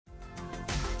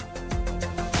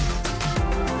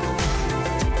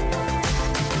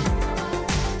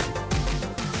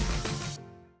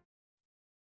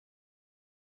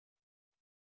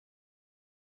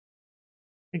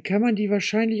Dann kann man die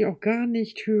wahrscheinlich auch gar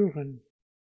nicht hören.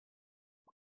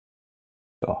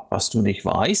 Ja, was du nicht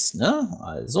weißt, ne?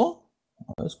 Also,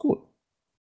 alles gut.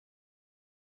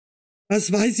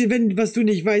 Was weiß ihr, was du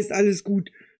nicht weißt, alles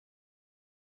gut.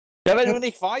 Ja, wenn du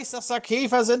nicht weißt, dass da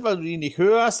Käfer sind, weil du die nicht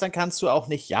hörst, dann kannst du auch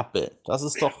nicht jappeln. Das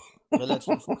ist doch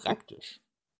relativ praktisch.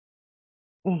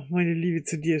 Oh, meine Liebe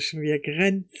zu dir ist schon wieder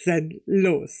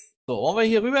grenzenlos. So, wollen wir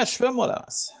hier rüber schwimmen oder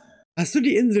was? Hast du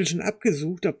die Insel schon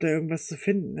abgesucht, ob da irgendwas zu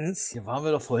finden ist? Hier waren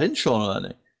wir doch vorhin schon, oder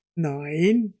nicht?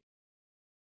 Nein.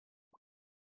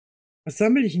 Was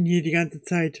sammle ich denn hier die ganze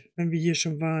Zeit, wenn wir hier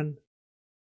schon waren?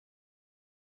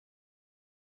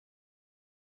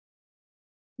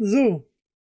 So.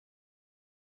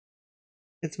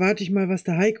 Jetzt warte ich mal, was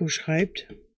der Heiko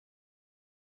schreibt.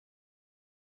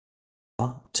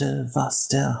 Warte, was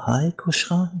der Heiko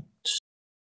schreibt.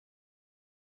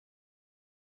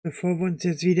 Bevor wir uns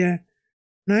jetzt wieder...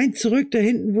 Nein, zurück da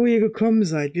hinten, wo ihr gekommen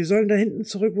seid. Wir sollen da hinten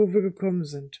zurück, wo wir gekommen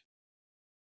sind.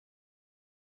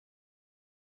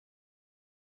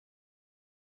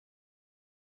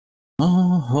 Oh,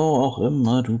 wo auch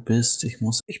immer du bist, ich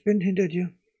muss... Ich bin hinter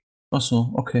dir. Ach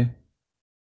so, okay.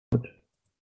 Gut.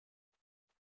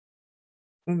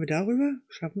 Wollen wir darüber?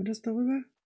 Schaffen wir das darüber?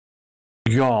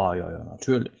 Ja,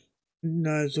 natürlich.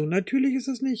 Na, so natürlich ist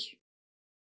das nicht.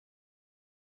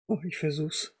 Oh, ich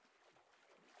versuch's.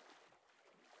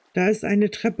 Da ist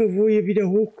eine Treppe, wo ihr wieder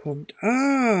hochkommt.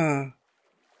 Ah!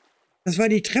 Das war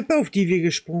die Treppe, auf die wir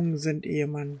gesprungen sind,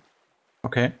 Ehemann.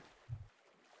 Okay.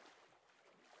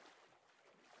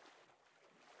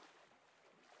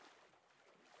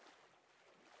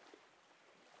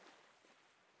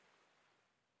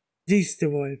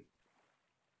 Siehste wohl.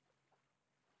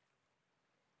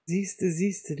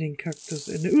 Siehste den Kaktus.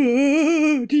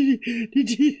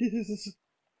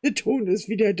 Der Ton ist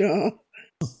wieder da.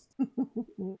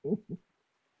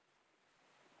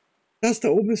 Das da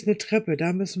oben ist eine Treppe,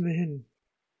 da müssen wir hin.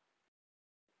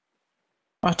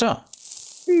 Ach da.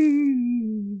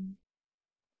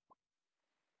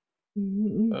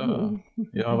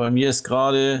 Ja, bei mir ist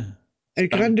gerade... El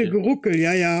Grande geruckelt,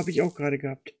 ja, habe ich auch gerade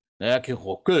gehabt. Naja,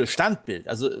 geruckelt, Standbild,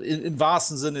 also im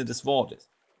wahrsten Sinne des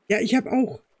Wortes. Ja, ich habe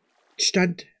auch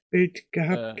Standbild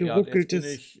gehabt,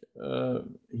 geruckeltes. Ja, jetzt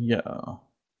bin ich, hier.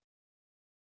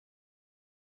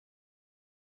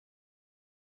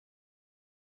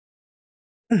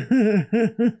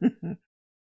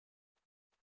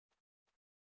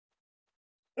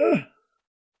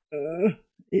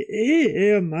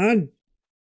 Ehemann.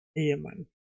 Ehemann.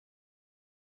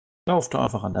 Lauf da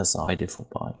einfach an der Seite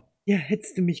vorbei. Ja,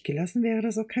 hättest du mich gelassen, wäre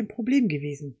das auch kein Problem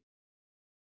gewesen.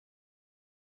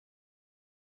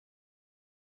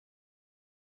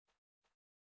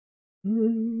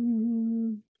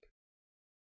 Oh.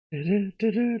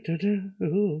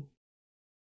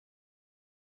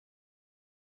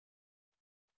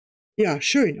 Ja,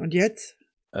 schön. Und jetzt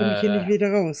komme ich hier nicht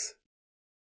wieder raus.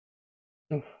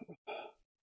 Doch.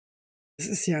 Das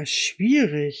ist ja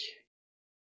schwierig.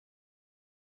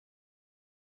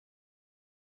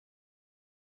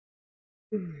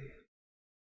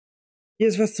 Hier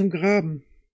ist was zum Graben.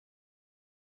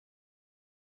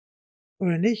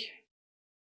 Oder nicht?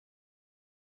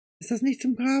 Ist das nicht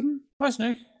zum Graben? Weiß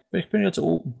nicht, ich bin jetzt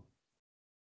oben.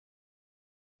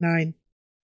 Nein.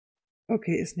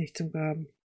 Okay, ist nicht zum Graben.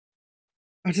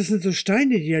 Ach, das sind so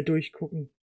Steine, die da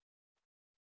durchgucken.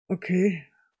 Okay.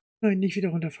 Nein, nicht wieder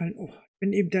runterfallen. Oh, ich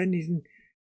bin eben da in diesen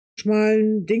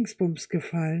schmalen Dingsbums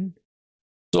gefallen.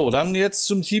 So, dann jetzt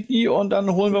zum Tipi und dann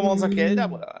holen wir mal unser Geld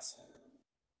ab, oder was?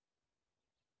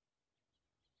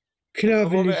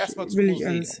 Klar, will ich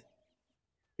alles.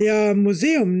 Ja,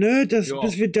 Museum, ne?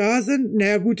 Bis wir da sind.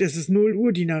 Naja, gut, es ist 0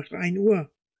 Uhr die Nacht, 1 Uhr.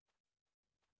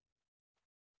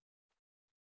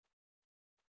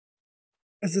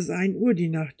 Es ist 1 Uhr die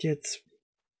Nacht jetzt.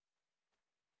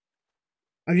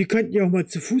 Aber wir könnten ja auch mal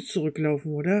zu Fuß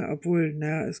zurücklaufen, oder? Obwohl,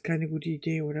 naja, ist keine gute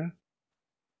Idee, oder?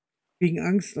 Wegen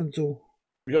Angst und so.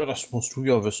 Ja, das musst du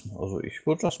ja wissen. Also ich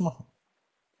würde das machen.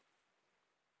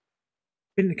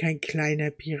 Ich bin kein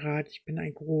kleiner Pirat, ich bin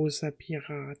ein großer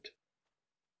Pirat.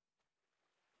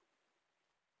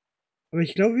 Aber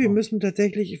ich glaube, wir müssen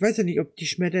tatsächlich, ich weiß ja nicht, ob die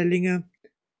Schmetterlinge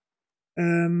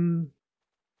bei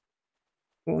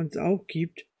uns auch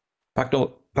gibt. Pack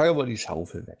aber die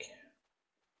Schaufel weg.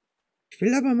 Ich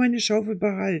will aber meine Schaufel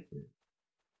behalten.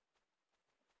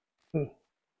 Oh.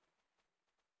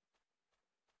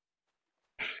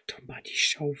 Ach, doch mal die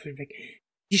Schaufel weg.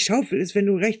 Die Schaufel ist, wenn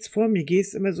du rechts vor mir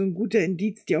gehst, immer so ein guter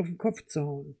Indiz, dir auf den Kopf zu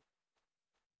hauen.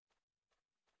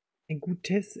 Ein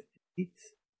gutes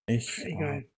Indiz?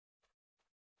 Egal.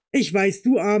 Ich weiß,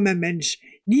 du armer Mensch.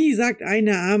 Nie sagt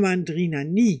eine arme Andrina.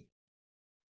 Nie.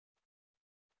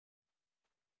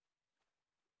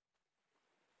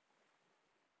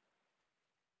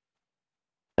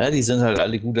 Ja, die sind halt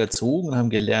alle gut erzogen und haben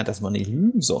gelernt, dass man nicht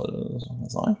lügen soll. Das ist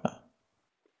ganz einfach.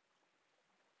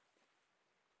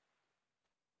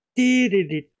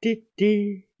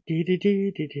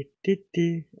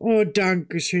 Oh,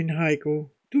 danke schön, Heiko.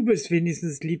 Du bist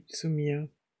wenigstens lieb zu mir.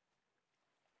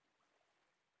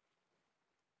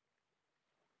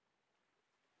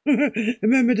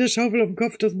 Immer mit der Schaufel auf dem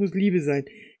Kopf, das muss Liebe sein.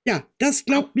 Ja, das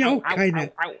glaubt mir auch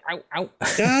keiner.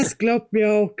 Das glaubt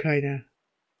mir auch keiner.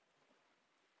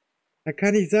 Da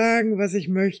kann ich sagen, was ich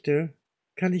möchte.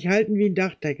 Kann ich halten wie ein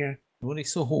Dachdecker. Nur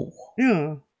nicht so hoch.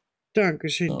 Ja, danke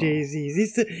schön, So. Daisy.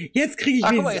 Siehst du, jetzt kriege ich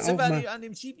Ach, guck mal, wenigstens jetzt sind auch wir mal. an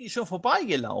dem Jeepney schon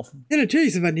vorbeigelaufen. Ja,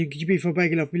 natürlich sind wir an dem Gibi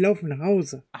vorbeigelaufen. Wir laufen nach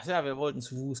Hause. Ach ja, wir wollten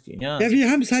zu Fuß gehen, ja. Ja, wir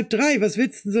haben es 2:30. Was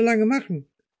willst du denn so lange machen?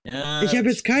 Ja, Ich habe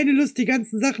jetzt keine Lust, die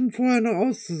ganzen Sachen vorher noch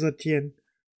auszusortieren.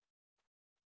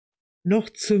 Noch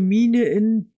zur Mine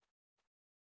in...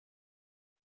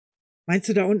 Meinst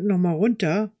du da unten noch mal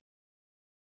runter?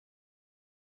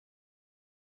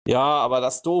 ja, aber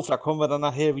das ist doof, da kommen wir dann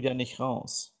nachher wieder nicht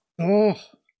raus.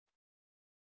 Doch.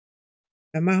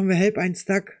 Dann machen wir Help einen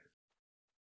Stack.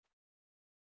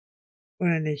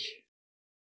 Oder nicht?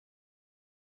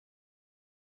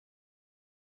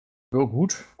 Ja,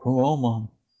 gut, können wir auch machen.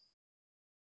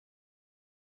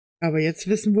 Aber jetzt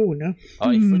wissen wo, ne?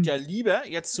 Aber ich würde ja lieber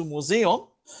jetzt zum Museum,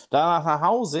 danach nach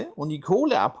Hause und die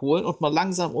Kohle abholen und mal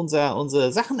langsam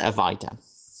unsere Sachen erweitern.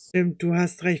 Stimmt, du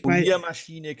hast recht, weil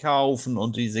Poliermaschine kaufen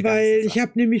und diese Weil ganzen ich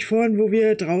habe nämlich vorhin, wo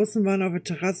wir draußen waren auf der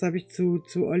Terrasse, habe ich zu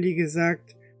Olli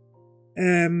gesagt, ich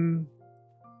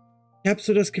habe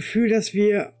so das Gefühl, dass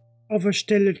wir auf der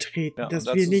Stelle treten, Ja, dass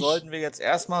und wir dazu nicht, sollten wir jetzt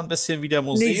erstmal ein bisschen wieder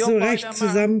Museum nicht so recht weitermachen.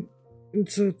 zusammen und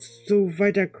so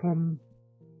weiterkommen.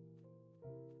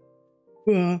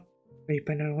 Ja, bin ich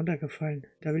beinahe runtergefallen.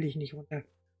 Da will ich nicht runter.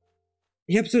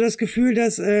 Ich habe so das Gefühl,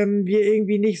 dass wir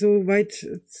irgendwie nicht so weit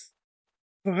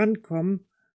vorankommen.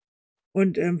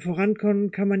 Und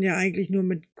vorankommen kann man ja eigentlich nur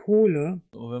mit Kohle.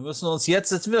 So, wir müssen uns jetzt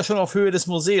sind wir schon auf Höhe des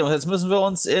Museums, jetzt müssen wir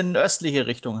uns in östliche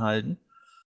Richtung halten.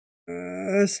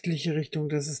 Östliche Richtung,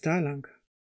 das ist da lang.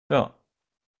 Ja.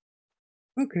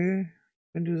 Okay.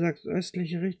 Wenn du sagst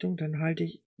östliche Richtung, dann halte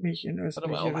ich mich in Warte östliche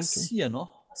mal, was ist Richtung. hier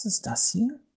noch? Was ist das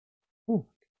hier? Oh.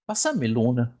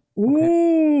 Wassermelone.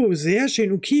 Oh, sehr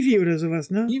schön. Und Kiwi oder sowas,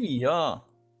 ne? Kiwi, ja.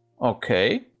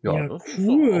 Okay. Ja, Ja, das ist doch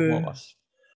cool. auch mal was.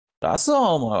 Das ist doch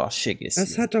auch mal was Schickes.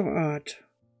 Das hier. hat doch Art.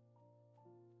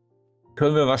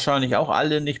 Können wir wahrscheinlich auch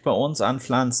alle nicht bei uns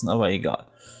anpflanzen, aber egal.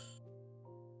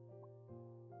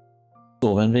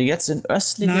 So, wenn wir jetzt in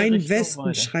östliche Nein, Richtung Westen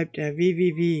weiter. schreibt er.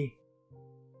 www.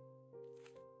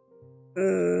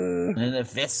 Nein,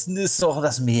 der Westen ist doch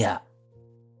das Meer.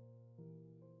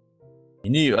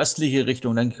 Nee, östliche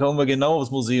Richtung, dann kommen wir genau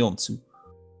aufs Museum zu.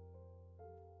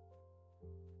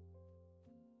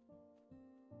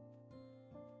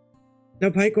 Ich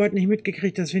glaube, Heiko hat nicht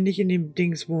mitgekriegt, dass wir nicht in dem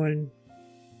Dings wollen.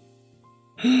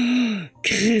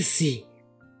 Chrissy.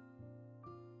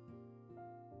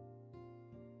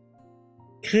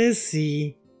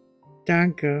 Chrissy.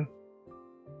 Danke.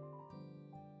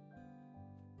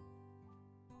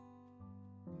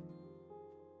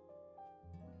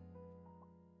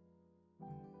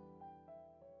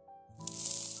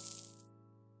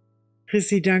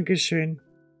 Chrissy, danke schön.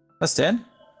 Was denn?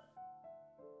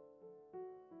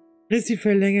 Chrissy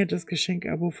verlängert das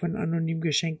Geschenkabo von Anonym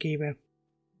Geschenkgeber.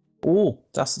 Oh,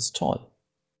 das ist toll.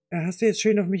 Da hast du jetzt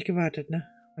schön auf mich gewartet, ne?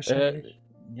 Wahrscheinlich.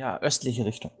 Ja, östliche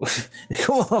Richtung. Ich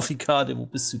guck mal auf die Karte, wo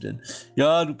bist du denn?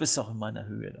 Ja, du bist auch in meiner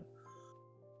Höhe. Da.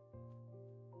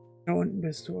 Da unten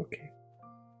bist du, okay.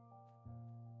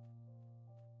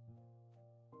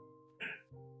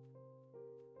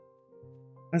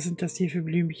 Was sind das hier für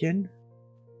Blümchen?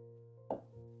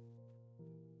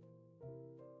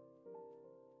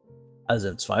 Also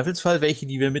im Zweifelsfall welche,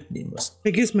 die wir mitnehmen müssen.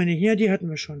 Vergiss mal nicht, ja, die hatten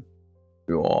wir schon.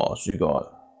 Ja, ist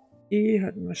egal. Die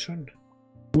hatten wir schon.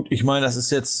 Gut, ich meine, das ist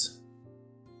jetzt...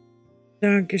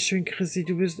 Dankeschön, Chrissy,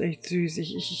 du bist echt süß.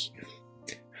 Ich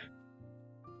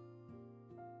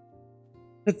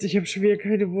habe schon wieder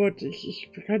keine Worte. Ich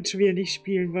kann schon wieder nicht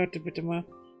spielen. Warte bitte mal.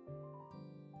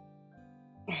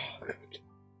 Oh Gott.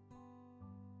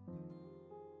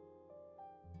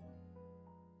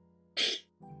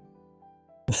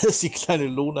 Das ist die kleine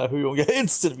Lohnerhöhung. Ja,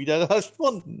 instant wieder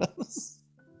verschwunden.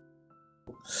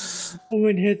 Oh,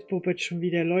 mein Herz puppert schon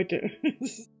wieder, Leute.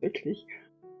 Das ist wirklich...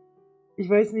 Ich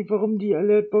weiß nicht, warum die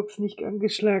Alertbox nicht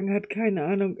angeschlagen hat. Keine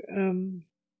Ahnung.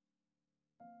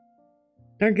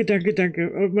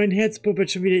 Danke. Oh, mein Herz puppert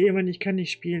schon wieder. Irgendwann, ich kann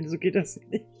nicht spielen. So geht das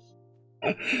nicht.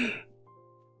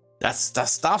 Das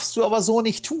darfst du aber so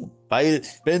nicht tun. Weil,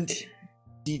 wenn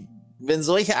wenn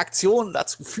solche Aktionen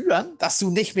dazu führen, dass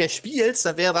du nicht mehr spielst,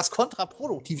 dann wäre das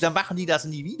kontraproduktiv. Dann machen die das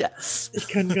nie wieder. Ich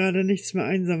kann gerade nichts mehr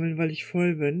einsammeln, weil ich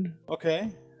voll bin.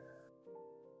 Okay.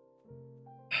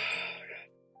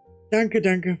 Danke,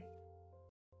 danke.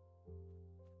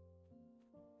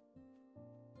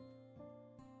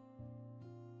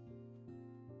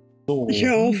 So, Ich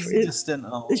höre auf. wie sieht es denn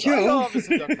aus? Ich höre auf. Ja, wir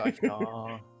sind ja gleich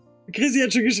da. Chrissy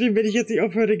hat schon geschrieben, wenn ich jetzt nicht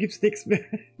aufhöre, gibt's nichts mehr.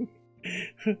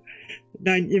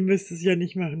 Nein, ihr müsst es ja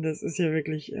nicht machen. Das ist ja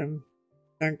wirklich,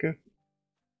 danke.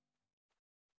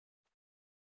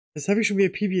 Das habe ich schon wieder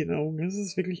Pipi in den Augen. Das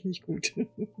ist wirklich nicht gut.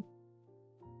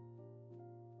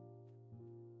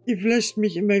 Die flasht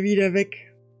mich immer wieder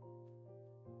weg.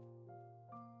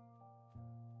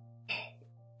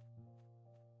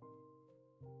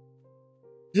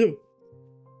 So.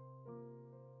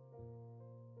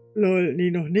 Lol,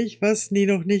 nee, noch nicht. Was? Nee,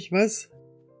 noch nicht. Was?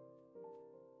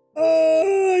 Oh,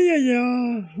 ja,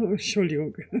 ja. Oh,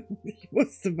 Entschuldigung. Ich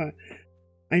musste mal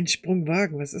einen Sprung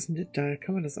wagen. Was ist denn das da?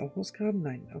 Kann man das auch ausgraben?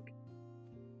 Nein, okay.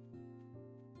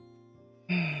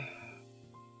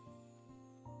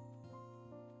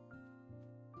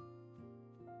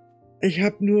 Ich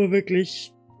habe nur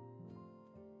wirklich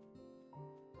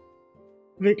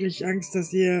Angst,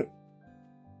 dass ihr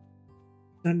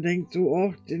dann denkt, so,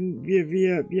 oh,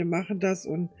 wir machen das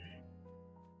und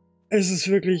es ist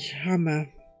wirklich Hammer.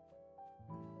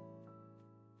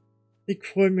 Ich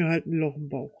freue mir halt ein Loch im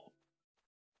Bauch.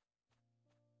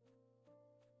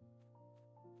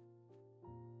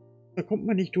 Da kommt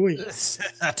man nicht durch.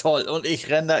 Na toll, und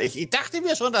ich renne da. Ich dachte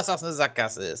mir schon, dass das eine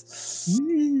Sackgasse ist.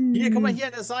 Hier, guck mal, hier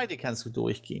an der Seite kannst du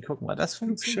durchgehen. Guck mal, das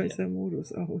funktioniert. Scheißer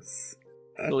Modus aus.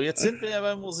 So, jetzt sind wir ja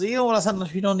beim Museum, das hat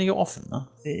natürlich noch nicht offen, ne?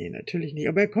 Nee, natürlich nicht.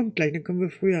 Aber er kommt gleich, dann können wir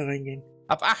früher reingehen.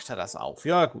 Ab 8 hat das auf,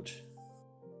 ja gut.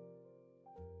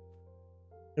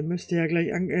 Da müsste ja gleich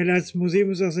das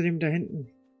Museum ist außerdem da hinten.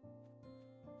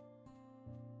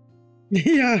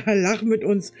 Ja, lach mit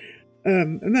uns.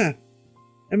 Immer.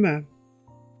 Immer.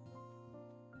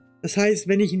 Das heißt,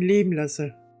 wenn ich ihn leben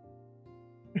lasse.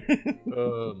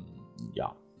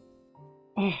 Ja.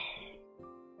 Oh.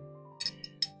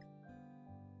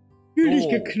 Fühl dich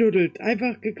geknuddelt.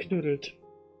 Einfach geknuddelt.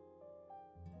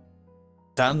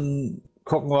 Dann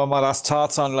gucken wir mal, dass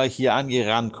Tarzan gleich hier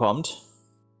angerannt kommt.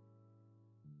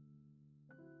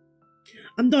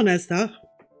 Am Donnerstag.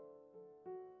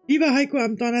 Lieber Heiko,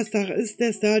 am Donnerstag ist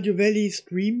der Stardew Valley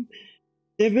Stream.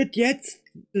 Der wird jetzt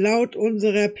laut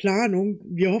unserer Planung,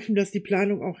 wir hoffen, dass die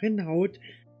Planung auch hinhaut,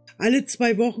 alle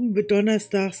 2 Wochen wird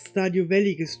donnerstags Stardew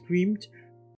Valley gestreamt.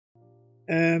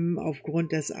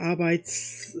 Aufgrund des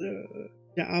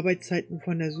der Arbeitszeiten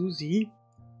von der Susi.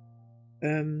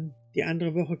 Die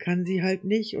andere Woche kann sie halt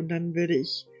nicht und dann werde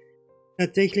ich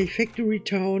tatsächlich Factory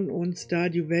Town und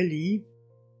Stardew Valley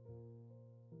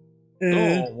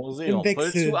Museum.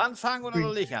 Willst du anfangen oder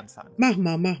soll ich anfangen? Mach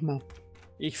mal.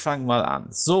 Ich fange mal an.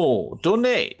 So,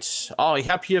 Donate. Oh, ich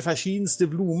habe hier verschiedenste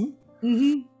Blumen.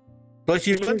 Mhm. Soll ich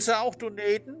die Münze auch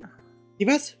donaten? Die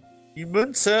was? Die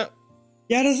Münze.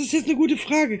 Ja, das ist jetzt eine gute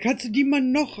Frage. Kannst du die mal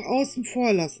noch außen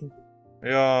vor lassen?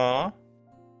 Ja.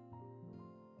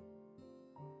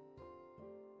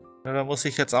 Ja, da muss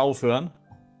ich jetzt aufhören.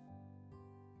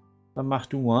 Dann mach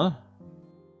du mal.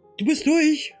 Du bist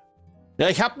durch? Ja,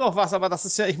 ich habe noch was, aber das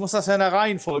ist ja, ich muss das ja in der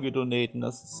Reihenfolge donaten.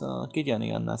 Das ist, geht ja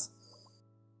nicht anders.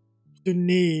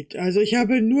 Donate. Also ich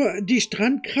habe nur die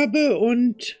Strandkrabbe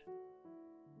und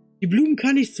die Blumen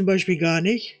kann ich zum Beispiel gar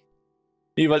nicht.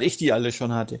 Nee, weil ich die alle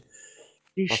schon hatte.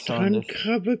 Die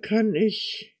Strandkrabbe kann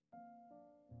ich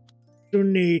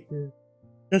donaten.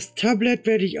 Das Tablet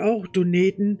werde ich auch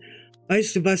donaten.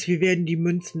 Weißt du was, wir werden die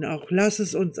Münzen auch. Lass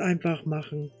es uns einfach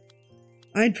machen.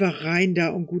 Einfach rein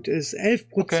da und gut ist. 11%.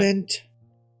 Okay.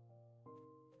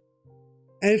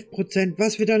 11%.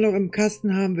 Was wir da noch im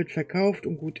Kasten haben, wird verkauft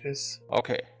und gut ist.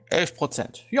 Okay,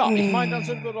 11%. Ja, ich meine, dann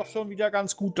sind wir doch schon wieder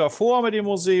ganz gut davor mit dem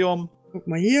Museum. Guck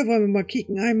mal hier, wollen wir mal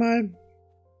kicken einmal.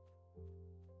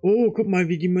 Oh, guck mal,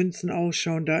 wie die Münzen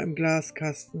ausschauen da im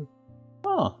Glaskasten.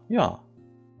 Ah, ja.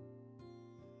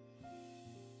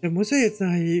 Da muss ja jetzt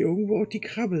nachher hier irgendwo auch die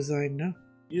Krabbe sein, ne?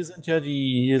 Hier sind ja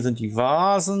hier sind die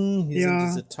Vasen, hier sind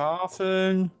diese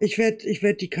Tafeln. Ich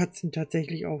werd die Katzen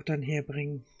tatsächlich auch dann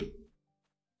herbringen.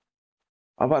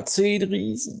 Aber 10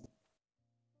 Riesen.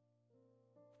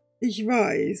 Ich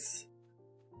weiß.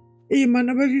 Mann,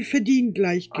 aber wir verdienen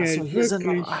gleich Geld, Ach so,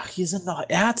 wirklich. Hier sind noch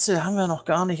Erze, haben wir noch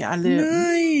gar nicht alle.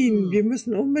 Nein, wir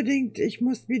müssen unbedingt, ich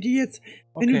muss mir die jetzt,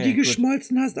 wenn du die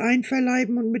geschmolzen hast,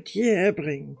 einverleiben und mit hierher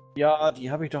bringen. Ja,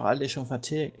 die habe ich doch alle schon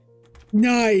vertilgt.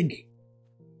 Nein.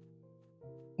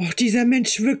 Och, dieser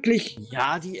Mensch wirklich.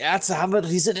 Ja, die Erze haben wir,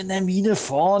 die sind in der Mine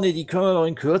vorne, die können wir doch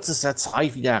in kürzester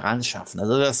Zeit wieder ranschaffen.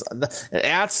 Also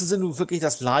Erze sind nun wirklich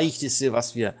das Leichteste,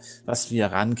 was wir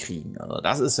rankriegen. Also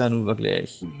das ist ja nun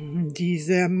wirklich.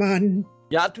 Dieser Mann.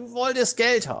 Ja, du wolltest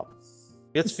Geld haben.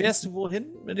 Jetzt fährst du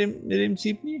wohin mit dem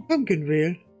Jeepney?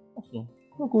 Pumpkinville. Ach so,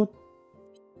 na gut.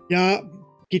 Ja,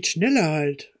 geht schneller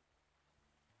halt.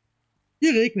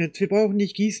 Hier regnet, wir brauchen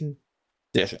nicht gießen.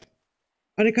 Sehr schön.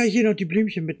 Aber dann kann ich hier noch die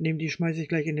Blümchen mitnehmen, die schmeiße ich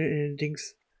gleich in den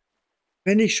Dings.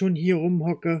 Wenn ich schon hier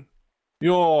rumhocke.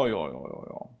 Ja.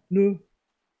 Ne?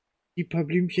 Die paar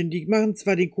Blümchen, die machen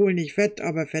zwar den Kohl nicht fett,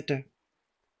 aber fette.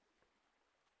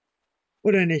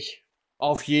 Oder nicht?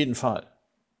 Auf jeden Fall.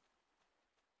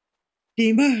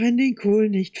 Die machen den Kohl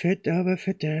nicht fett, aber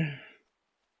fette.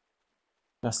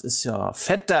 Das ist ja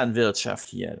Vetternwirtschaft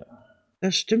hier.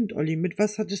 Das stimmt, Olli. Mit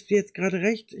was hattest du jetzt gerade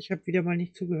recht? Ich habe wieder mal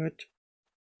nicht zugehört.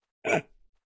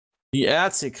 Die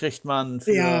Erze kriegt man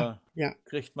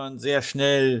kriegt man sehr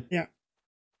schnell. Ja.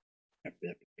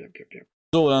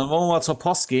 So, dann wollen wir mal zur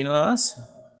Post gehen, oder was?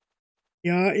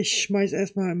 Ja, ich schmeiß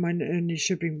erstmal in die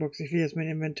Shippingbox. Ich will jetzt mein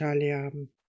Inventar leer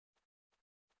haben.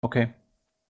 Okay.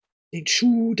 Den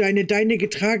Schuh, deine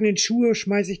getragenen Schuhe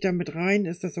schmeiße ich da mit rein.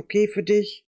 Ist das okay für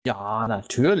dich? Ja,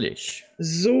 natürlich.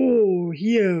 So,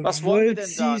 hier. Was wollen wir denn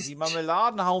sagen? Die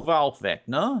Marmeladen hauen wir auch weg,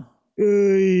 ne?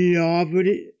 Ja,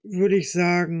 würde ich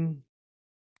sagen.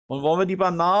 Und wollen wir die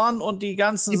Bananen und die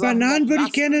ganzen Die Sachen Bananen würde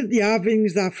ich lassen? gerne, ja, wegen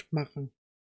Saft machen.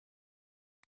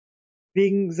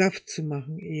 Wegen Saft zu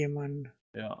machen, Ehemann.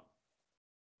 Ja.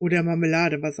 Oder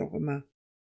Marmelade, was auch immer.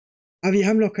 Aber wir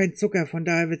haben noch keinen Zucker, von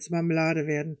daher wird es Marmelade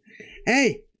werden.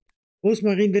 Hey!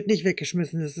 Rosmarin wird nicht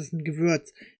weggeschmissen, das ist ein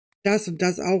Gewürz. Das und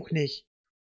das auch nicht.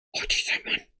 Oh, dieser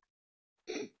Mann.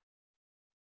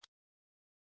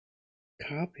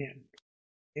 Kapern.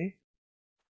 Okay.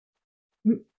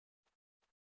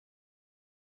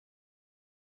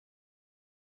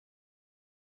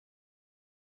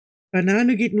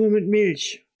 Banane geht nur mit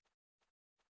Milch.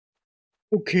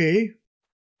 Okay.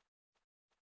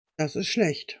 Das ist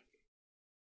schlecht.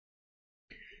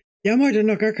 Wir haben heute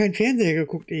noch gar keinen Fernseher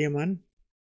geguckt, Ehemann.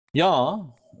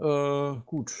 Ja,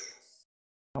 gut.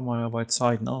 Kann man ja bei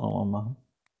Zeiten auch noch mal machen.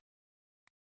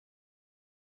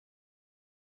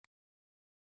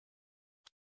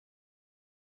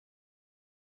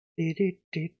 Wir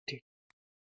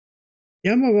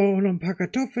haben aber auch noch ein paar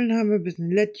Kartoffeln, haben wir ein bisschen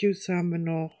Lettuce haben wir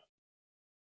noch.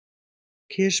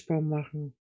 Kirschbaum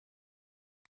machen.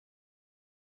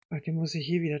 Ach, den muss ich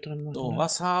hier wieder dran machen. So, ne?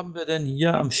 was haben wir denn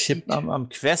hier am am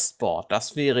Questboard?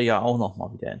 Das wäre ja auch noch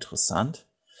mal wieder interessant.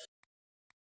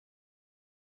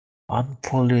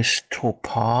 Unpolished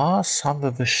Topaz haben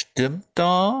wir bestimmt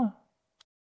da.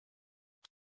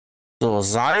 So,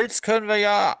 Salz können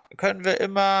wir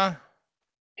immer.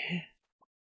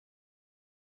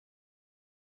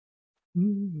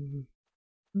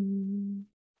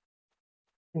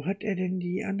 Wo hat er denn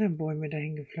die anderen Bäume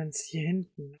dahin gepflanzt? Hier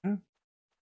hinten, ne?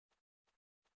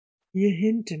 Hier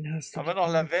hinten hast du. Haben wir noch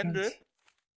Lavendel?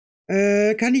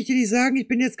 Kann ich dir nicht sagen, ich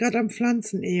bin jetzt gerade am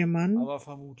Pflanzen, Ehemann. Aber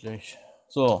vermutlich.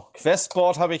 So,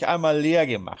 Questboard habe ich einmal leer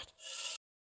gemacht.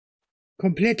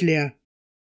 Komplett leer.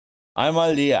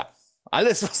 Einmal leer.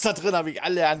 Alles, was da drin, habe ich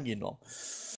alle angenommen.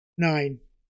 Nein.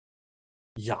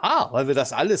 Ja, weil wir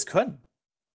das alles können.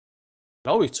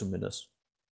 Glaube ich zumindest.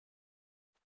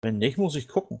 Wenn nicht, muss ich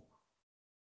gucken.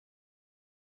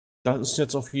 Das ist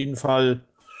jetzt auf jeden Fall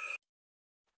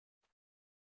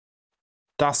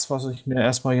das, was ich mir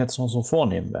erstmal jetzt noch so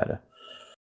vornehmen werde.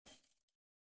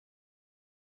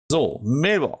 So,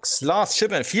 Mailbox, Last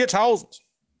Shipment, 4000.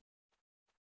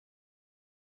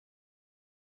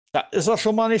 Das ist doch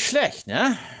schon mal nicht schlecht,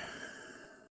 ne?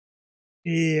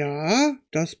 Ja,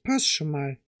 das passt schon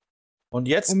mal. Und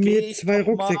jetzt mir gehe ich 2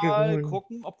 Rucksäcke mal holen.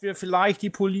 gucken, ob wir vielleicht die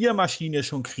Poliermaschine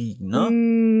schon kriegen,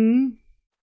 ne?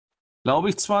 Glaube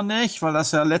ich zwar nicht, weil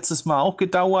das ja letztes Mal auch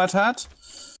gedauert hat.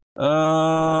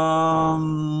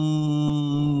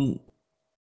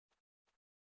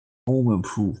 Home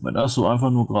Improvement, achso,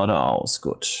 einfach nur geradeaus,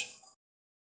 gut.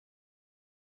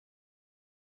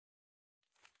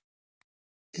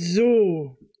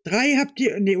 So, 3 habt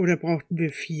ihr, nee, oder brauchten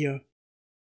wir 4?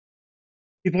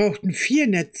 Wir brauchten 4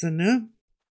 Netze, ne?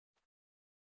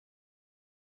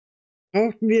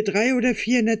 Brauchten wir 3 oder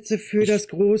 4 Netze für das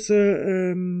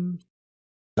große,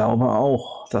 Ich glaube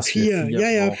auch, dass 4, wir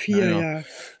 4 brauchen. 4, ja.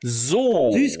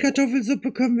 So.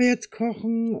 Süßkartoffelsuppe können wir jetzt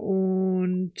kochen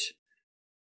und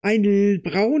ein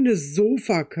braunes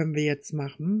Sofa können wir jetzt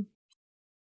machen.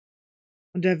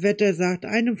 Und der Wetter sagt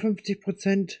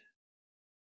 51%.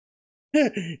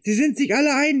 Sie sind sich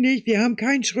alle einig, wir haben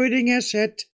keinen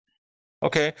Schrödinger-Chat.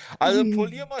 Okay, also Hm,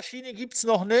 Poliermaschine gibt's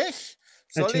noch nicht.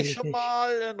 Soll ich natürlich schon nicht.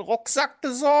 mal einen Rucksack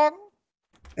besorgen?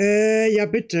 Ja,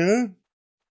 bitte.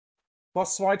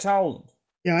 Kostet 2000.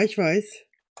 Ja, ich weiß.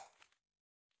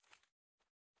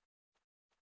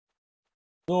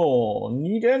 So,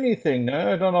 need anything,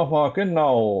 ne? Dann nochmal,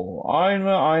 genau.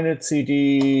 Eine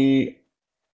CD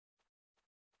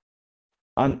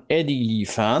an Eddie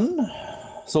liefern.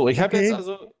 So, Okay.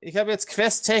 ich habe jetzt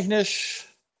questtechnisch,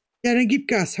 Ja, dann gib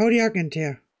Gas. Hau die Hacken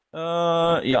hinterher.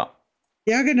 ja.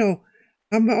 Ja, genau.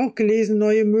 Haben wir auch gelesen,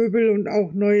 neue Möbel und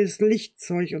auch neues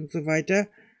Lichtzeug und so weiter.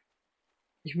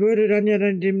 Ich würde dann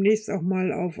demnächst auch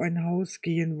mal auf ein Haus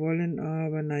gehen wollen,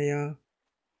 aber naja.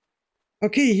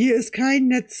 Okay, hier ist kein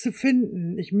Netz zu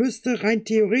finden. Ich müsste rein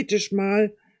theoretisch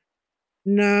mal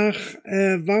nach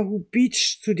Wahoo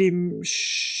Beach zu dem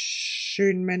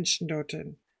schönen Menschen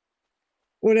dorthin.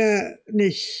 Oder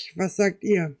nicht? Was sagt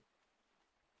ihr?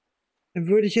 Dann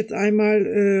würde ich jetzt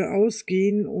einmal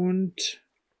ausgehen und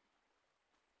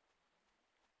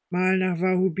mal nach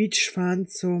Wahoo Beach fahren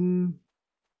zu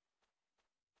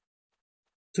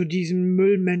diesem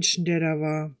Müllmenschen, der da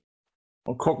war.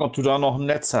 Und gucken, ob du da noch ein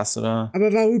Netz hast, oder?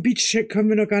 Aber Wahoo Beach können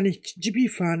wir noch gar nicht Jeepy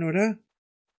fahren, oder?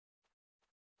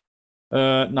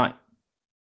 Nein.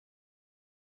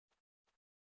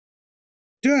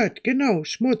 Dirt, genau,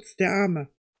 Schmutz, der Arme.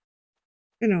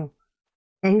 Genau.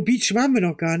 Wahoo Beach waren wir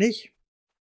noch gar nicht.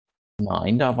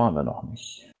 Nein, da waren wir noch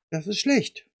nicht. Das ist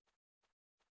schlecht.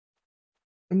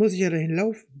 Dann muss ich ja dahin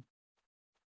laufen.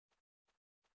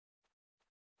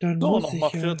 Dann So, muss nochmal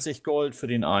ich ja. 40 Gold für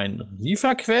den einen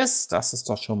Lieferquest. Das ist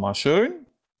doch schon mal schön.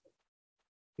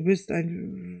 Du bist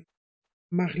ein.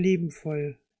 Mach Leben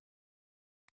voll.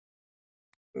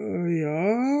 Ja,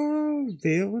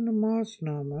 wäre eine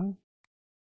Maßnahme.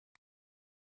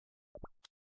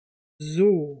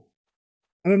 So.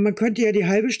 Aber man könnte ja die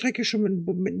halbe Strecke schon mit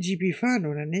dem GP fahren,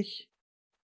 oder nicht?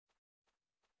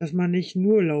 Dass man nicht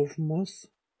nur laufen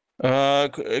muss.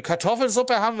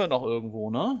 Kartoffelsuppe haben wir noch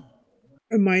irgendwo, ne?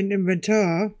 Mein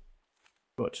Inventar.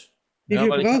 Gut. Wie Ja,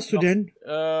 viel weil ich habe brauchst du noch, denn?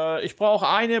 ich brauche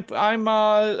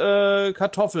einmal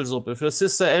Kartoffelsuppe für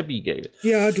Sister Abigail.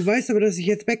 Ja, du weißt aber, dass ich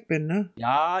jetzt weg bin, ne?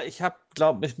 Ja, ich habe,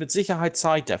 glaube ich, mit Sicherheit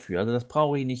Zeit dafür. Also das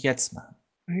brauche ich nicht jetzt machen.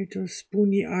 Alter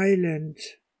Spoonie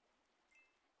Island.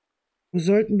 Wo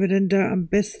sollten wir denn da am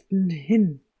besten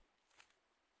hin?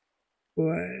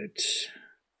 Gut.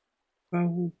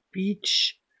 Wahoo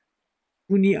Beach.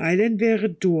 Spoonie Island wäre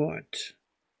dort.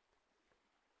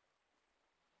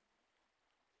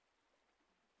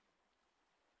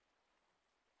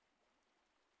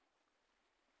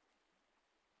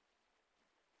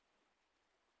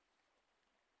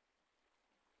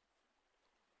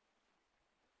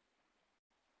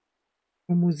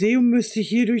 Vom Museum müsste ich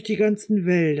hier durch die ganzen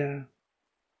Wälder.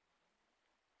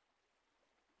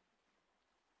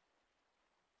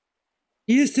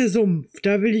 Hier ist der Sumpf,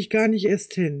 da will ich gar nicht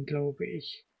erst hin, glaube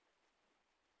ich.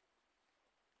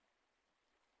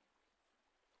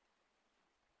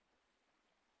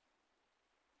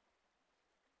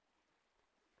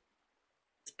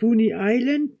 Spoonie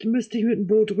Island müsste ich mit dem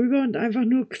Boot rüber und einfach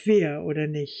nur quer, oder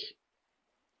nicht?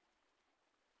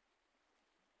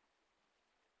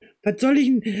 Was soll ich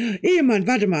denn? Ehemann,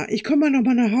 warte mal, ich komme mal noch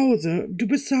mal nach Hause. Du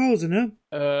bist zu Hause, ne?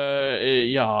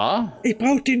 Ja. Ich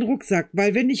brauche den Rucksack,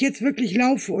 weil wenn ich jetzt wirklich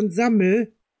laufe und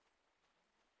sammle,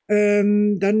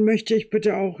 dann möchte ich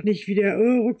bitte auch nicht wieder,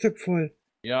 Rucksack voll.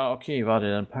 Ja, okay,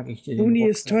 warte, dann packe ich dir den Uni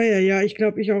ist Rucksack. teuer, ja, ich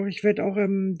glaube ich auch, ich werde auch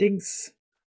im Dings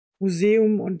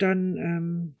Museum und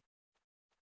dann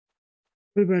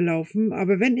rüberlaufen.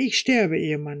 Aber wenn ich sterbe,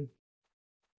 Ehemann,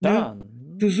 ne?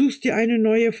 Du Dann. suchst dir eine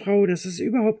neue Frau, das ist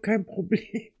überhaupt kein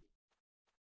Problem.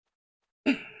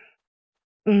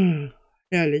 Ah,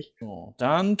 herrlich. So,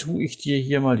 dann tue ich dir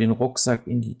hier mal den Rucksack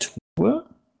in die Truhe.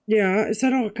 Ja, ist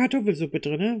da noch Kartoffelsuppe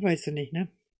drin, ne? Weißt du nicht, ne?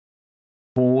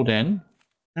 Wo denn?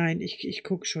 Nein, ich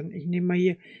guck schon. Ich nehme mal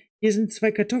hier. Hier sind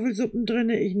 2 Kartoffelsuppen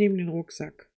drin, ich nehme den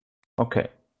Rucksack. Okay.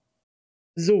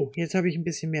 So, jetzt habe ich ein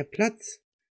bisschen mehr Platz.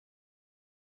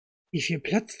 Wie viel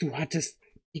Platz du hattest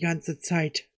die ganze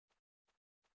Zeit.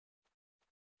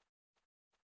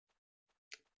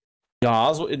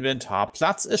 Ja, so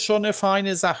Inventarplatz ist schon eine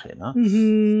feine Sache, ne?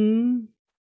 Mhm.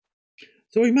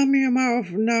 So, ich mache mich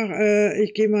mal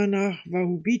ich gehe mal nach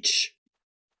Wahoo Beach.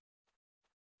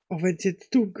 Auch wenn es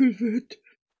jetzt dunkel wird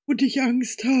und ich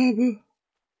Angst habe.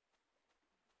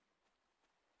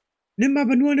 Nimm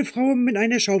aber nur eine Frau mit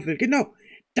einer Schaufel. Genau.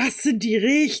 Das sind die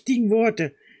richtigen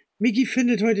Worte. Micky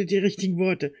findet heute die richtigen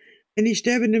Worte. Wenn ich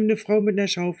sterbe, nimm eine Frau mit einer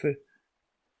Schaufel.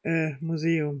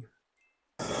 Museum.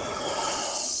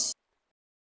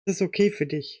 Das ist okay für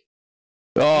dich.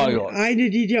 Ja, ja.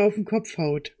 Eine, die dir auf den Kopf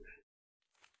haut.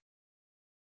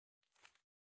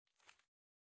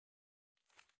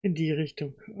 In die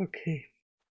Richtung, okay.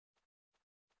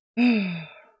 Ah.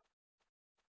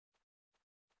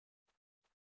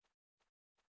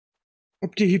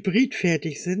 Ob die hybrid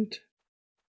fertig sind?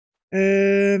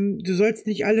 Du sollst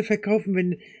nicht alle verkaufen,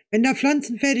 wenn da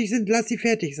Pflanzen fertig sind, lass sie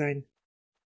fertig sein.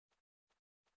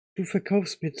 Du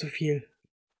verkaufst mir zu viel.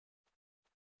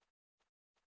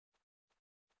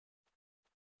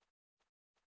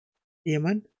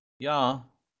 Ehemann?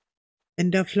 Ja,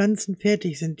 Wenn da Pflanzen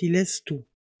fertig sind, die lässt du.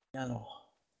 ja noch.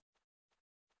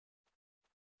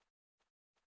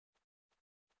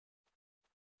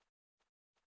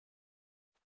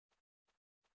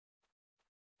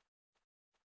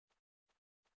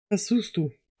 Was suchst du?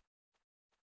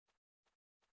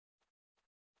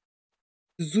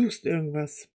 Du suchst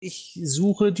irgendwas. Ich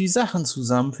suche die Sachen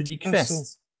zusammen für die Ach so.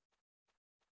 Quest.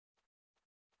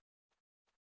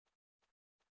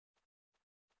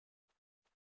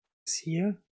 Was ist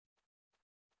hier?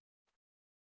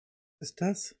 Was ist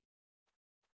das?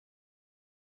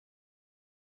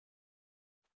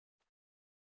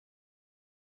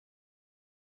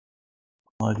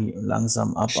 Mal die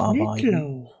langsam abarbeiten.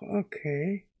 Schnittlauch,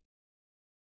 okay.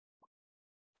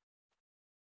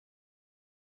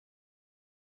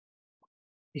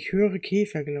 Ich höre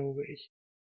Käfer, glaube ich.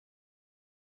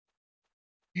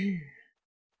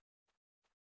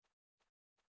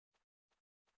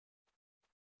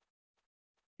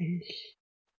 Ich.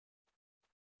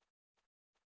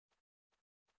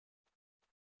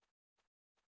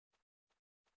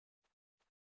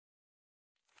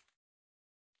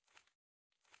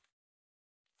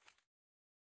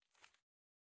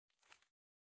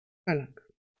 Lang.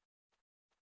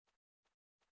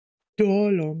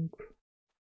 Dorlong.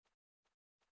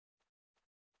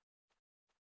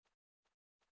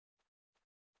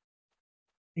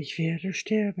 Ich werde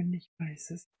sterben, ich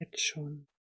weiß es jetzt schon.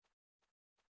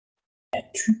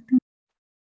 Der Typ.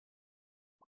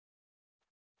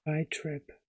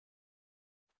 Flytrap.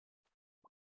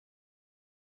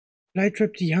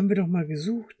 Flytrap, die haben wir doch mal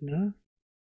gesucht, ne?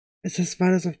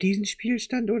 War das auf diesem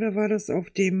Spielstand oder war das auf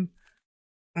dem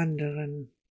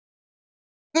anderen?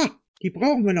 Ah, die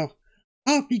brauchen wir noch.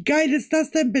 Ah, wie geil ist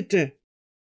das denn bitte?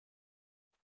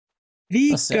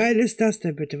 Wie Was denn? geil ist das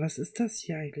denn bitte? Was ist das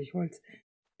hier eigentlich? Holz.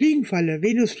 Fliegenfalle,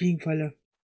 Venusfliegenfalle.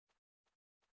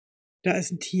 Da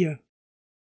ist ein Tier.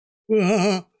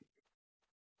 Uah.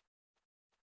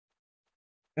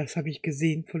 Das habe ich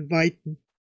gesehen von Weitem.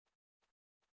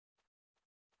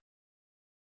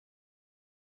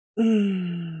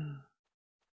 Ah.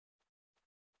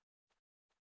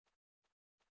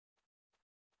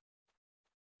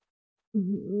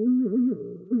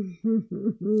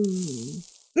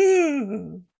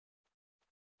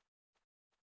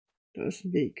 Da ist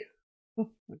ein Weg. Oh,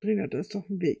 Andrea, da ist doch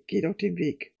ein Weg. Geh doch den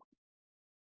Weg.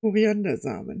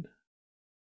 Koriandersamen.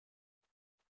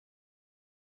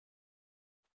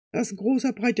 Da ist ein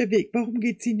großer, breiter Weg. Warum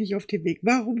geht sie nicht auf den Weg?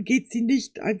 Warum geht sie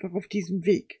nicht einfach auf diesem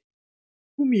Weg?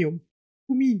 Humium.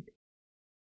 Humin.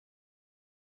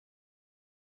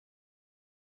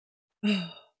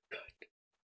 Oh Gott.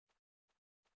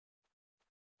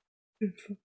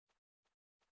 Hilfe.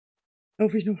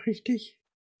 Laufe ich noch richtig?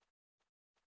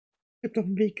 Ich habe doch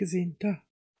einen Weg gesehen. Da.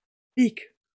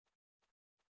 Weg.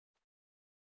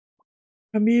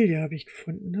 Familie habe ich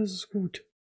gefunden. Das ist gut.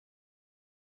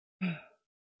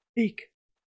 Weg.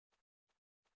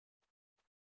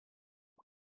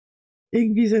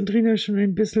 Irgendwie ist Andrina schon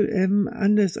ein bisschen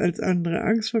anders als andere.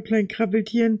 Angst vor kleinen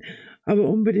Krabbeltieren, aber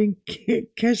unbedingt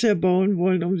Kescher bauen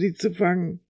wollen, um sie zu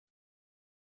fangen.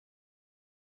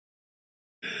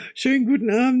 Schönen guten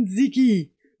Abend,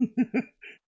 Siki.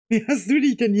 Wie hast du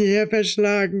dich denn hierher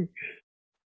verschlagen?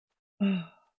 Oh.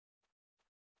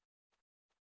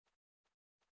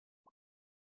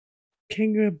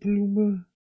 Kängurublume.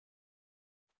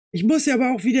 Ich muss ja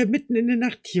aber auch wieder mitten in der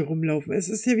Nacht hier rumlaufen. Es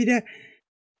ist wieder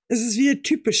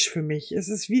typisch für mich. Es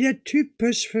ist wieder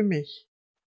typisch für mich.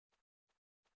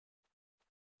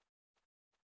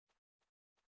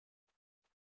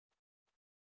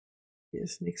 Hier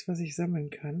ist nichts, was ich sammeln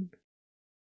kann.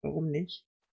 Warum nicht?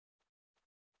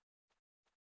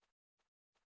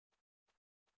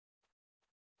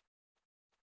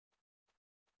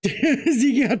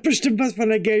 Sigi hat bestimmt was von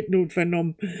der Geldnot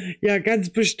vernommen. Ja, ganz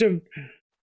bestimmt.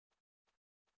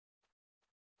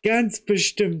 Ganz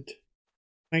bestimmt.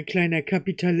 Mein kleiner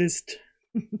Kapitalist.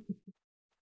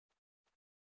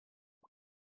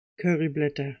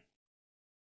 Curryblätter.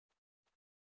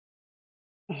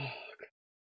 Oh,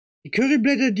 die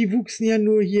Curryblätter, die wuchsen ja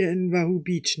nur hier in Wahoo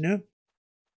Beach, ne?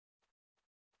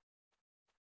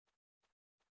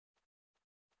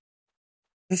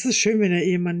 Das ist schön, wenn der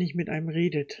Ehemann nicht mit einem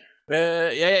redet.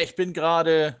 Ja, ich bin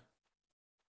gerade.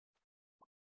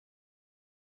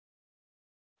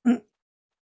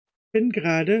 Bin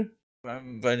gerade.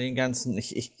 Bei den ganzen.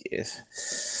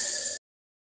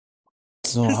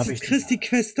 So, habe ich. Kriegst die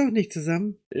Quest doch nicht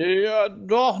zusammen. Ja,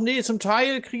 doch, nee, zum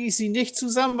Teil kriege ich sie nicht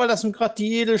zusammen, weil das nun gerade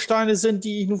die Edelsteine sind,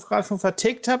 die ich nun gerade schon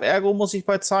vertickt habe. Ergo muss ich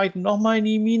bei Zeiten nochmal in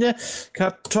die Mine.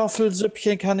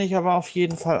 Kartoffelsüppchen kann ich aber auf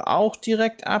jeden Fall auch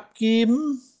direkt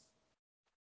abgeben.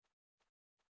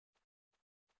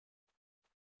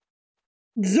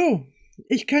 So,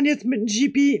 ich kann jetzt mit dem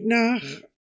GP nach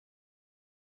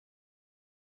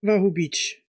Wahoo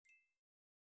Beach.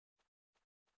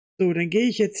 So, dann gehe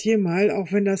ich jetzt hier mal,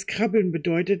 auch wenn das Krabbeln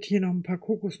bedeutet, hier noch ein paar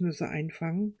Kokosnüsse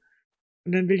einfangen.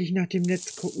 Und dann will ich nach dem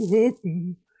Netz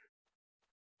gucken.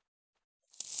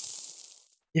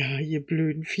 Ja, ihr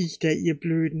blöden Viechter, ihr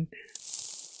blöden.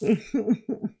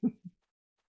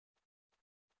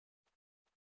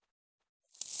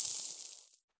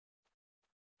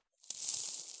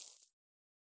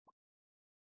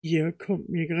 Hier kommt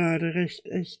mir gerade recht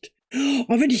echt.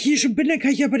 Oh, wenn ich hier schon bin, dann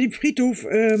kann ich ja bei dem Friedhof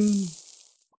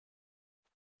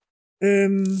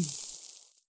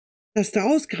das da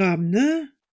ausgraben,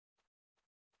 ne?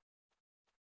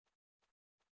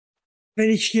 Wenn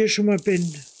ich hier schon mal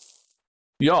bin.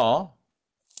 Ja.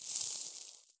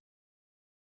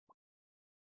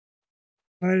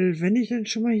 Weil wenn ich dann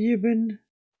schon mal hier bin.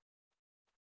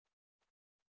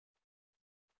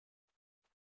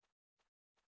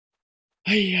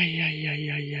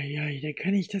 Eieieiei, dann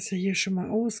kann ich das ja hier schon mal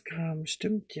ausgraben,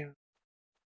 stimmt ja.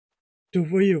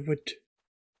 Du Wujewut.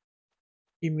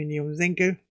 Geh mir nicht um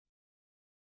Senkel.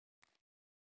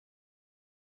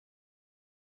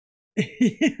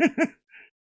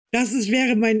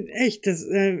 Wäre mein echtes,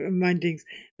 mein Dings.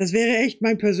 Das wäre echt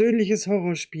mein persönliches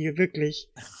Horrorspiel, wirklich.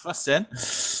 Was denn?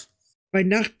 Bei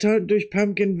Nacht durch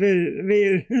Pumpkin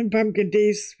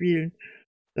Days spielen.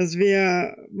 Das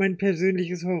wäre mein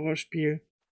persönliches Horrorspiel.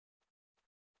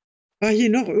 War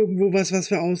hier noch irgendwo was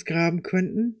wir ausgraben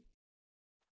könnten?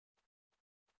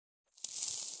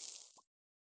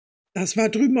 Das war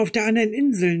drüben auf der anderen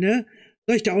Insel, ne?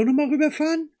 Soll ich da auch nochmal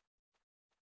rüberfahren?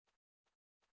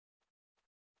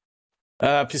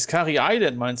 Piscari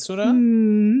Island meinst du, da?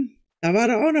 Hm, da war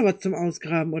da auch noch was zum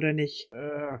Ausgraben, oder nicht?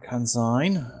 Kann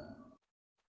sein.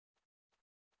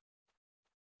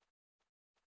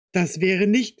 Das wäre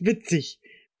nicht witzig.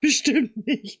 Bestimmt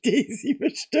nicht, Daisy,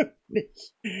 bestimmt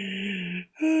nicht.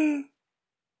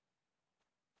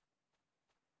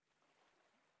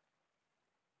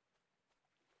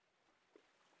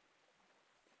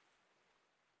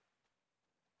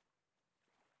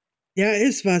 Ja,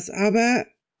 ist was, aber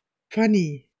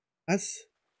funny. Was?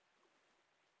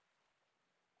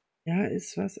 Ja,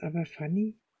 ist was, aber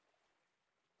funny?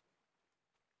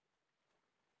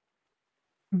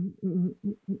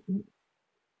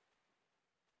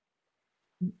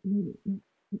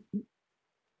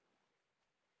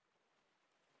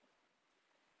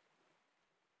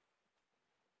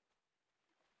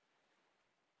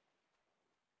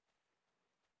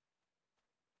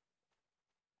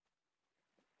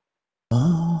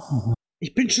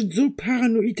 Ich bin schon so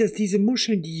paranoid, dass diese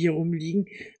Muscheln, die hier rumliegen,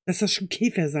 dass das schon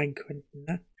Käfer sein könnten,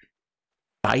 ne?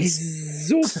 Ey, Weiß.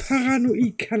 so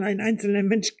paranoid kann ein einzelner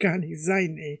Mensch gar nicht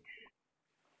sein, ey.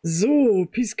 So,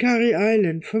 Piscari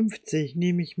Island, 50,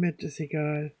 nehme ich mit, ist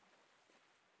egal.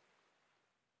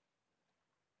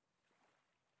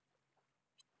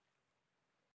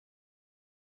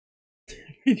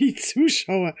 Die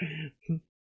Zuschauer. Du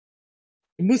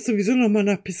musst sowieso noch mal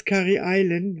nach Piscari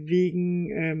Island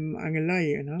wegen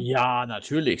Angelei, ne? Ja,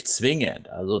 natürlich, zwingend.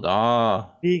 Also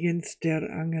da. Wegen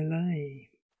der Angelei.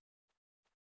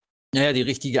 Naja, die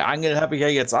richtige Angel habe ich ja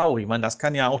jetzt auch. Ich meine, das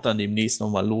kann ja auch dann demnächst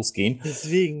nochmal losgehen.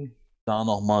 Deswegen. Da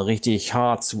nochmal richtig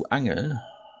hart zu angeln.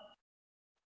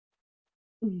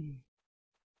 Hm.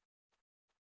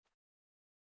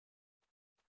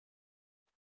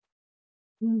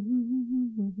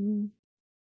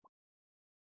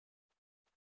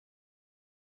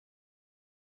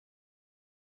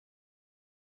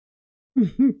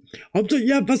 Hauptsache,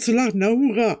 ihr habt was zu lachen. Na,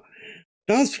 hurra.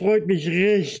 Das freut mich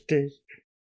richtig.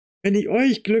 Wenn ich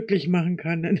euch glücklich machen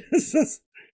kann, dann ist das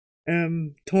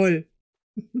toll.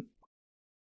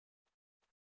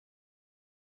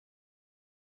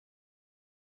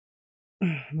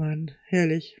 Ach Mann,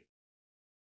 herrlich.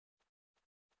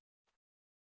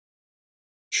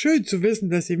 Schön zu wissen,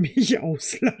 dass ihr mich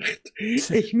auslacht.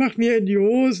 Ich mache mir in die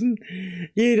Hosen.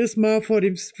 Jedes Mal vor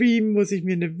dem Stream muss ich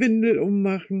mir eine Windel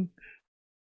ummachen.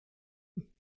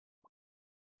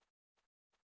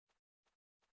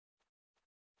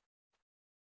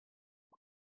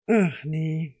 Ach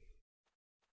nee.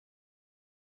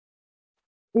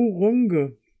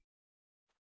 Oronge.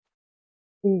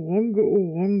 Oronge,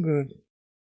 Oronge.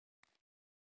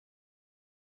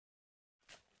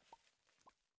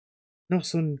 Noch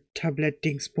so ein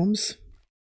Tablett-Dingsbums.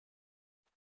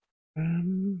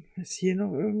 Ist hier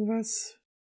noch irgendwas?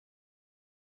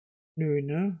 Nö,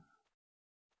 ne?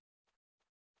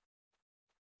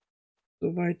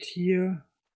 Soweit hier.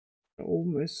 Da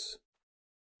oben ist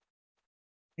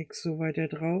nichts so weiter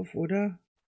drauf, oder?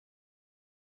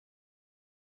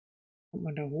 Kommt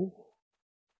man da hoch?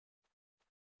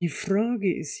 Die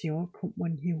Frage ist ja, kommt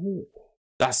man hier hoch?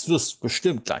 Das wirst du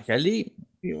bestimmt gleich erleben.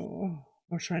 Ja,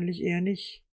 wahrscheinlich eher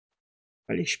nicht.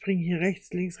 Weil ich springe hier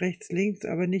rechts, links,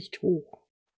 aber nicht hoch.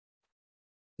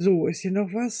 So, ist hier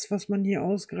noch was man hier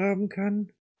ausgraben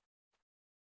kann?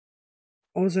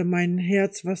 Außer mein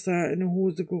Herz, was da in eine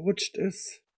Hose gerutscht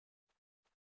ist.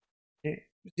 Nee,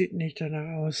 sieht nicht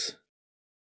danach aus.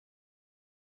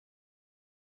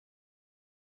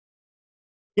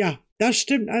 Ja, das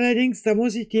stimmt allerdings, da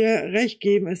muss ich dir recht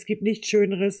geben. Es gibt nichts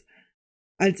Schöneres,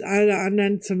 als alle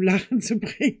anderen zum Lachen zu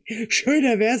bringen.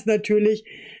 Schöner wäre es natürlich,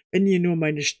 wenn ihr nur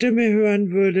meine Stimme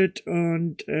hören würdet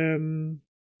und dann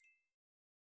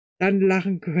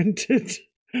lachen könntet.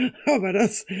 Aber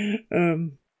das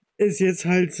ist jetzt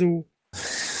halt so.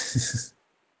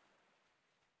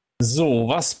 So,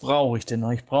 was brauche ich denn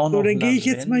noch? Ich brauche So, noch dann gehe ich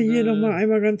jetzt mal hier noch mal Lavendel.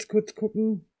 einmal ganz kurz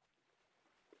gucken.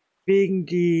 Wegen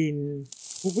den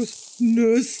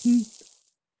Kokosnüssen.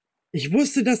 Ich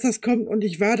wusste, dass das kommt und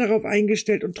ich war darauf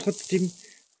eingestellt und trotzdem,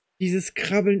 dieses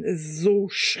Krabbeln ist so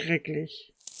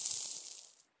schrecklich.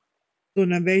 So, und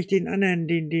dann werde ich den anderen,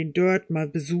 den Dirt mal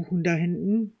besuchen da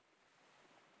hinten.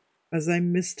 Bei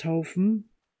seinem Misthaufen.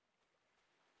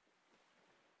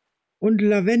 Und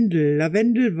Lavendel.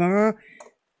 Lavendel war...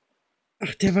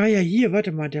 Ach, der war ja hier.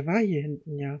 Warte mal, der war hier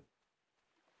hinten, ja.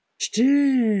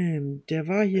 Stimmt, der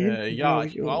war hier hinten, Ja, glaube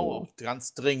ich ich, brauche irgendwo. auch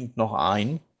ganz dringend noch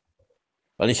einen.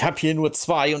 Weil ich habe hier nur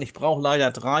 2 und ich brauche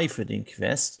leider 3 für den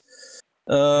Quest.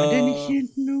 War der nicht hier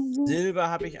hinten irgendwo? Silber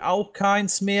habe ich auch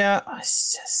keins mehr.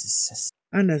 Das.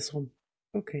 Andersrum.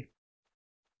 Okay.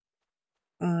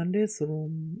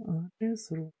 Andersrum.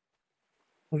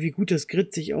 Oh, wie gut das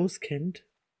Grid sich auskennt.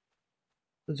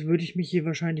 Sonst würde ich mich hier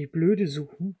wahrscheinlich blöde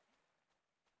suchen.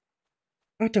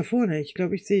 Ach, da vorne. Ich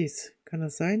glaube, ich sehe es. Kann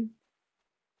das sein?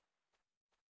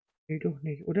 Nee, doch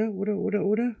nicht. Oder?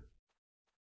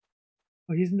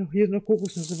 Oh, hier sind noch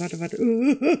Kokosnüsse. Warte.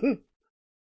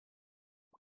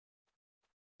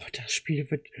 Oh, das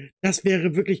Spiel wird... Das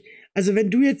wäre wirklich... Also,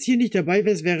 wenn du jetzt hier nicht dabei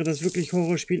wärst, wäre das wirklich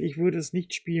Horrorspiel. Ich würde es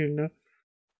nicht spielen, ne?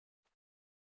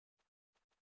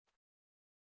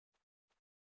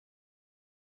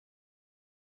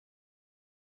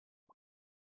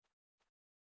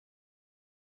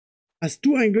 Hast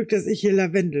du ein Glück, dass ich hier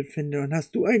Lavendel finde? Und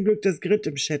hast du ein Glück, dass Grit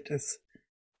im Chat ist?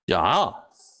 Ja,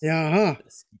 Ja.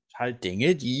 es gibt halt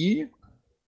Dinge, die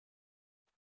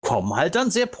kommen halt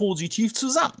dann sehr positiv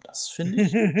zusammen. Das finde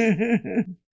ich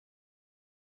gut.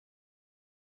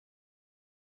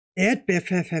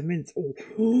 Erdbeerpfefferminz.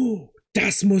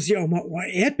 Das muss ich auch mal. Oh,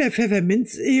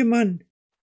 Erdbeerpfefferminz, Ehemann.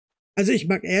 Also ich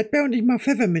mag Erdbeer und ich mag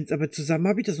Pfefferminz, aber zusammen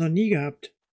habe ich das noch nie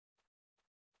gehabt.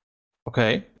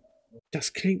 Okay.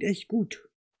 Das klingt echt gut.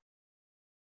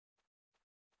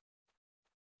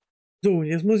 So,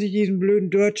 jetzt muss ich diesen blöden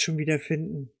Dirt schon wieder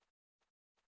finden.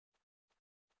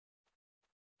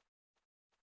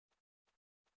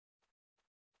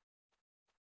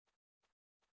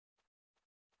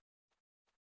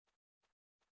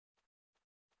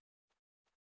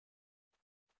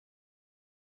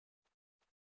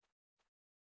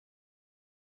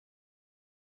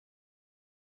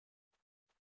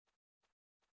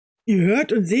 Ihr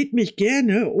hört und seht mich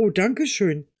gerne. Oh, danke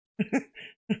schön.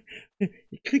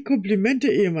 Ich krieg Komplimente,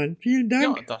 Ehemann. Vielen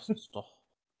Ja, Dank. das ist doch.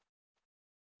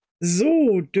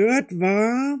 So, Dirt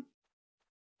war,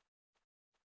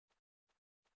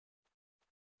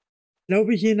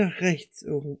 glaube ich, hier nach rechts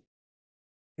irgendwo.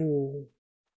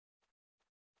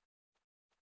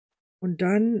 Und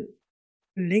dann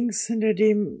links hinter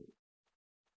dem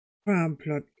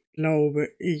Farmplot,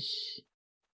 glaube ich.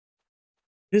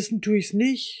 Wissen tue ich's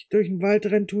nicht. Durch den Wald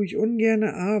rennen tue ich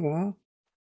ungerne, aber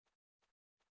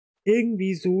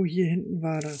irgendwie so hier hinten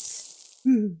war das.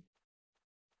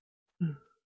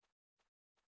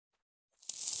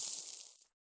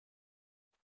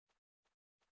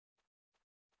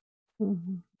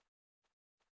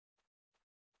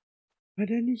 War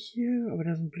der nicht hier? Aber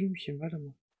da sind Blümchen, warte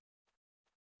mal.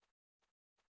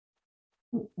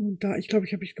 Und da, ich glaube,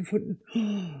 ich habe es gefunden.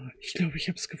 Ich glaube, ich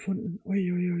habe es gefunden.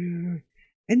 Uiuiuiui.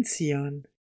 Enzian.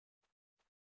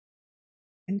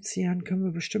 Enzian können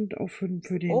wir bestimmt auch für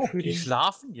Oh, für die den.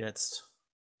 schlafen jetzt.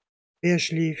 Wer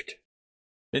schläft?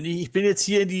 Ich bin jetzt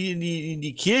hier in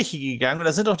die Kirche gegangen und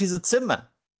da sind doch diese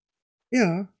Zimmer.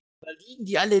 Ja, Da liegen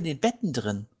die alle in den Betten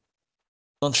drin.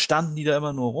 Sonst standen die da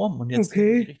immer nur rum und jetzt liegen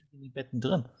die okay. richtig in den Betten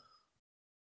drin.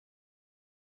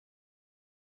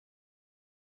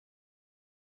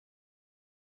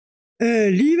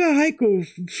 Lieber Heiko,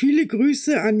 viele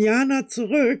Grüße an Jana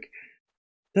zurück.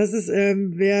 Das ist,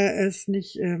 wer es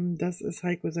nicht, das ist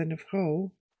Heiko, seine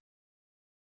Frau.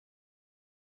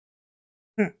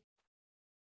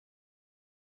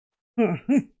 Ja,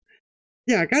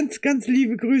 ja, ganz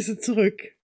liebe Grüße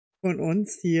zurück von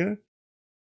uns hier.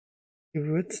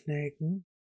 Gewürznelken.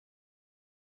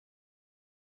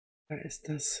 Da ist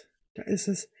das. Da ist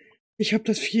es. Ich habe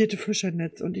das 4.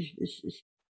 Fischernetz und ich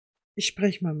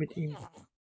spreche mal mit ihm.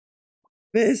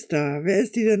 Wer ist da? Wer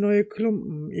ist dieser neue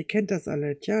Klumpen? Ihr kennt das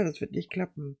alle. Tja, das wird nicht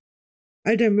klappen.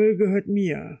 All der Müll gehört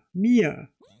mir.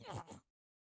 Mir.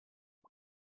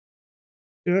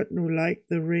 Dirt no like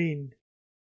the rain.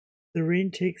 The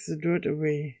rain takes the dirt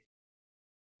away.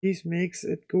 This makes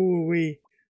it go away.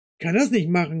 Ich kann das nicht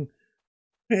machen.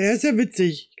 Er ist ja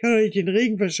witzig. Ich kann doch nicht den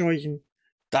Regen verscheuchen.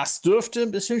 Das dürfte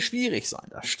ein bisschen schwierig sein,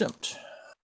 das stimmt.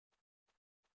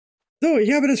 So,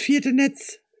 ich habe das 4.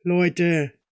 Netz.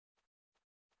 Leute.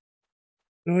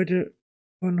 Leute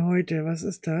von heute. Was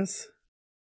ist das?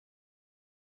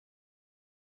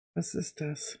 Was ist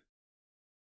das?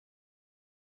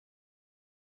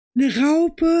 Eine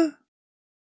Raupe?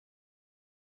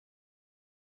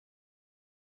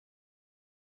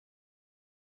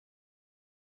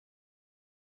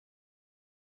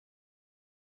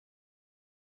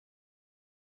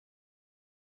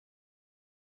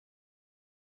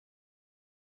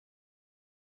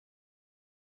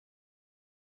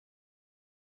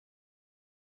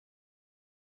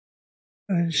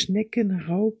 Eine Schnecke, eine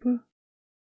Raupe?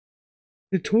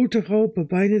 Eine tote Raupe,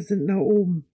 Beine sind nach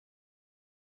oben.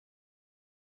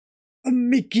 Oh,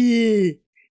 Micky!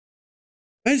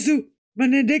 Weißt du,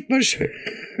 man entdeckt was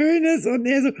Schönes und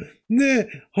er so,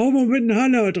 ne, hau mal mit einem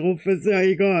Hanna drauf, ist ja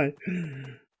egal.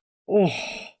 Oh,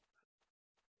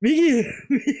 Micky,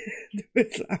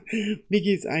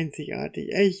 Micky ist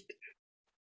einzigartig, echt.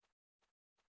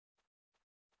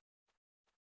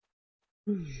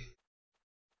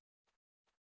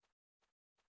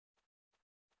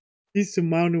 Siehst du,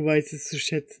 Manu weiß es zu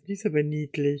schätzen, die ist aber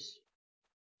niedlich.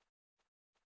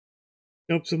 Ich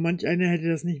glaube, so manch einer hätte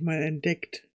das nicht mal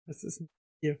entdeckt. Was ist denn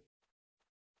hier?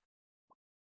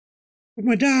 Guck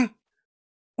mal da!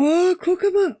 Oh, guck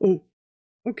mal! Oh,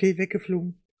 okay,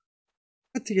 weggeflogen.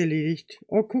 Hat sich erledigt.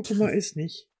 Oh, guck mal, ist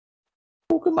nicht.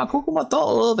 Gucke mal, da,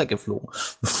 oh, weggeflogen.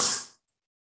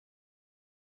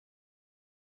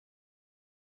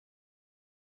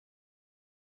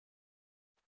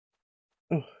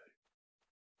 Oh.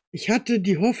 Ich hatte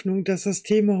die Hoffnung, dass das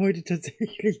Thema heute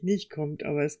tatsächlich nicht kommt,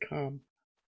 aber es kam.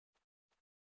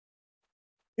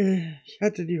 Ich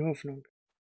hatte die Hoffnung.